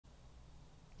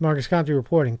Marcus Conte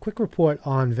reporting. Quick report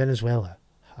on Venezuela.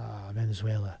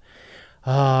 Venezuela.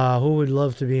 Who would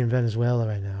love to be in Venezuela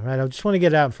right now, right? I just want to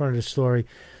get out in front of the story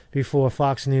before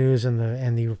Fox News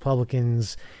and the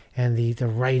Republicans and the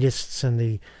rightists and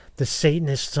the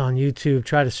Satanists on YouTube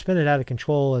try to spin it out of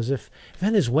control as if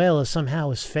Venezuela somehow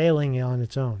is failing on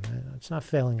its own. It's not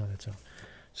failing on its own.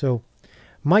 So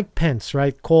Mike Pence,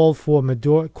 right, called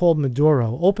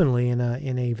Maduro openly in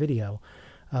a video.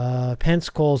 Pence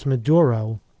calls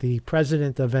Maduro, the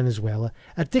president of Venezuela,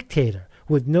 a dictator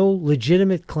with no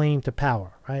legitimate claim to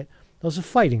power, right? Those are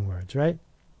fighting words, right?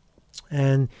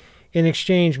 And in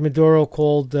exchange, Maduro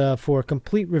called for a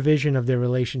complete revision of their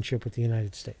relationship with the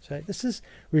United States, right? This is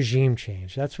regime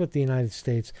change. That's what the United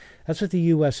States, that's what the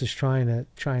U.S. is trying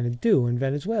to do in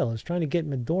Venezuela, is trying to get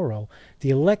Maduro, the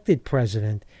elected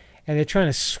president, and they're trying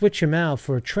to switch him out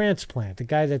for a transplant, a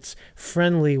guy that's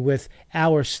friendly with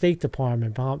our State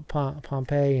Department,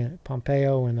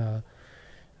 Pompeo, and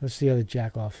what's the other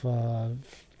jackoff?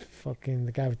 Fucking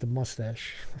the guy with the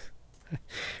mustache.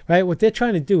 Right? What they're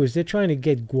trying to do is they're trying to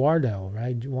get Guaido,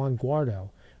 right? Juan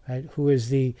Guaido, right? Who is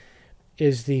the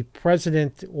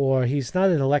president, or he's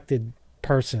not an elected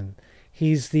person.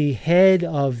 He's the head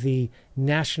of the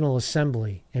National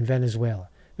Assembly in Venezuela.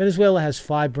 Venezuela has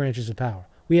 5 branches of power.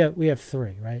 We have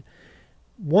 3, right?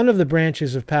 One of the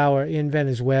branches of power in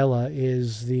Venezuela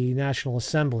is the National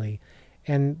Assembly,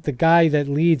 and the guy that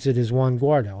leads it is Juan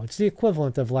Guaido. It's the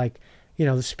equivalent of, like, you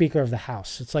know, the Speaker of the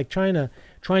House. It's like trying to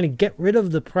get rid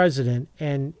of the president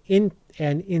and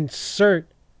insert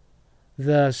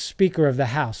the Speaker of the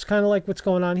House. Kind of like what's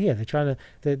going on here. They're trying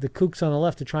to the kooks on the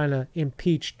left are trying to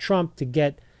impeach Trump to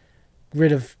get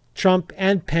rid of Trump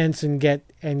and Pence and get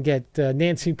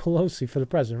Nancy Pelosi for the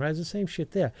president, right? It's the same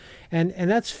shit there, and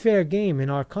that's fair game in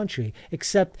our country.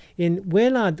 Except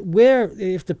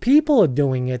if the people are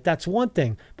doing it, that's one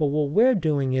thing. But what we're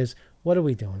doing is, what are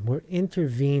we doing? We're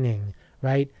intervening,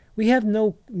 right? We have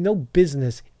no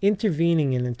business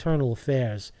intervening in internal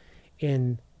affairs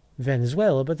in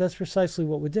Venezuela, but that's precisely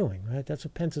what we're doing, right? That's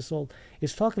what Pence is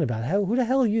talking about. Who the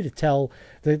hell are you to tell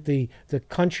the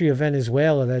country of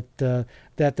Venezuela that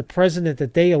the president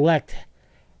that they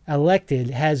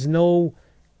elected has no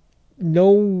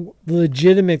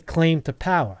legitimate claim to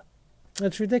power?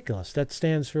 That's ridiculous. That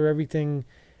stands for everything.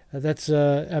 That's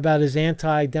about as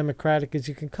anti-democratic as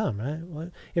you can come, right?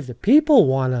 If the people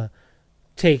want to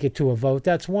take it to a vote,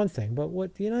 that's one thing. But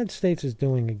what the United States is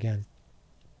doing again,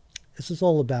 this is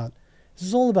all about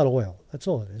oil. That's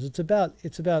all it is. It's about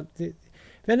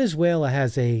Venezuela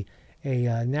has a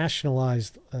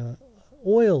nationalized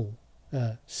oil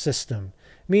system,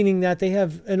 meaning that they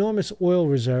have enormous oil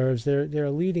reserves. They're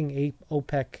a leading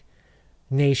OPEC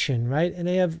nation, right? And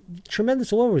they have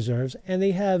tremendous oil reserves, and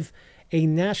they have a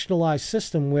nationalized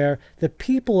system where the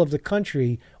people of the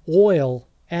country, oil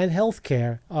and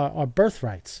healthcare are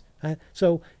birthrights. Right?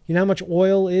 So you know how much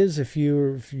oil is if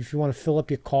you want to fill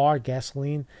up your car,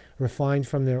 gasoline refined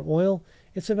from their oil?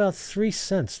 It's about 3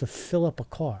 cents to fill up a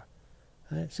car.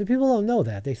 Right? So people don't know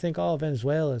that. They think, oh,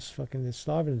 Venezuela is fucking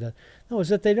starving to death. No,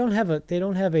 it's that they don't have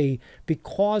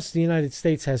because the United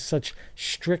States has such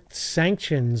strict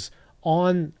sanctions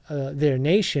on their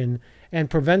nation and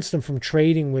prevents them from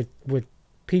trading with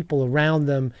people around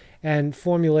them and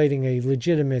formulating a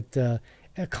legitimate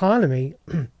economy.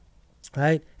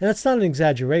 Right? And that's not an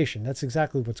exaggeration. That's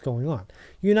exactly what's going on.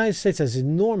 The United States has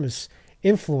enormous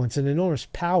influence and enormous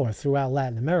power throughout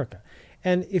Latin America.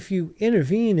 And if you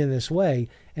intervene in this way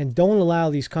and don't allow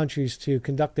these countries to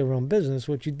conduct their own business,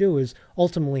 what you do is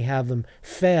ultimately have them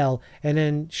fail and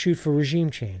then shoot for regime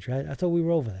change, right? I thought we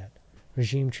were over that.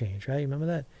 Regime change, right? You remember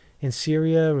that? In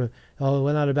Syria, oh,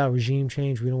 we're not about regime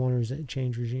change. We don't want to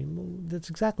change regime. Well, that's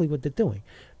exactly what they're doing.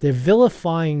 They're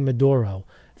vilifying Maduro,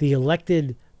 the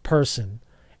elected person,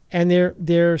 and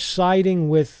they're siding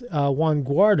with Juan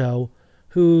Guaido,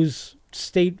 who's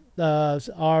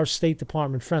our State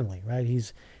Department friendly, right?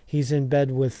 He's in bed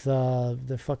with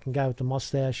the fucking guy with the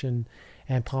mustache and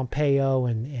Pompeo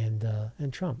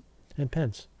and Trump and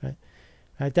Pence, right?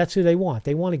 Right? That's who they want.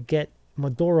 They want to get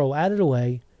Maduro out of the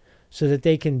way so that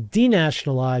they can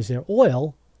denationalize their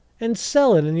oil and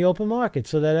sell it in the open market,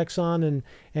 so that Exxon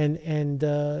and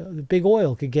the big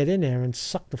oil could get in there and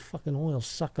suck the fucking oil,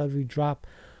 suck every drop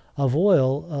of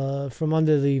oil from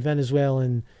under the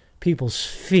Venezuelan people's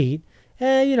feet.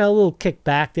 And, you know, a little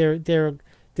kickback.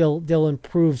 They'll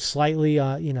improve slightly,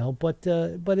 you know, but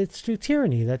it's through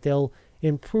tyranny that they'll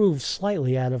improve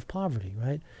slightly out of poverty,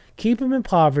 right? Keep them in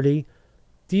poverty,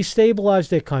 destabilize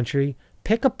their country,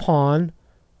 pick a pawn.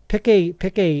 Pick a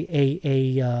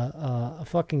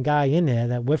fucking guy in there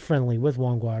that we're friendly with,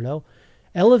 Juan Guaido.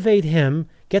 Elevate him,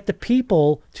 get the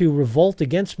people to revolt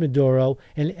against Maduro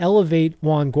and elevate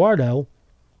Juan Guaido,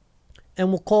 and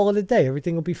we'll call it a day.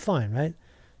 Everything will be fine, right?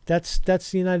 That's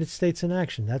the United States in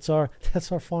action. That's our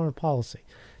foreign policy.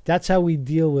 That's how we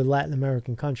deal with Latin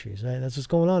American countries, right? That's what's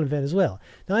going on in Venezuela.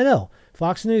 Now I know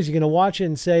Fox News, you're going to watch it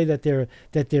and say that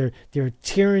they're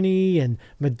tyranny and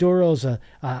Maduro's a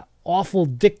awful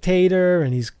dictator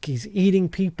and he's eating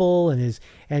people and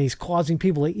he's causing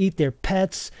people to eat their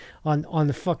pets on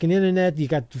the fucking internet. You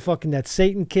got fucking that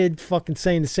Satan kid fucking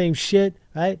saying the same shit,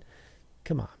 right?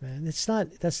 Come on, man. That's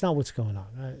not what's going on.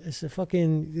 Right?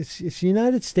 It's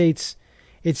United States,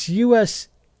 it's U.S.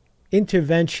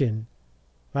 intervention,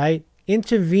 right?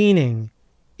 Intervening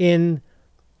in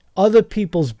other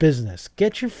people's business.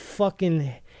 Get your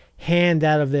fucking hand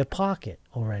out of their pocket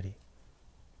already.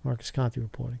 Marcus Conte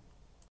reporting.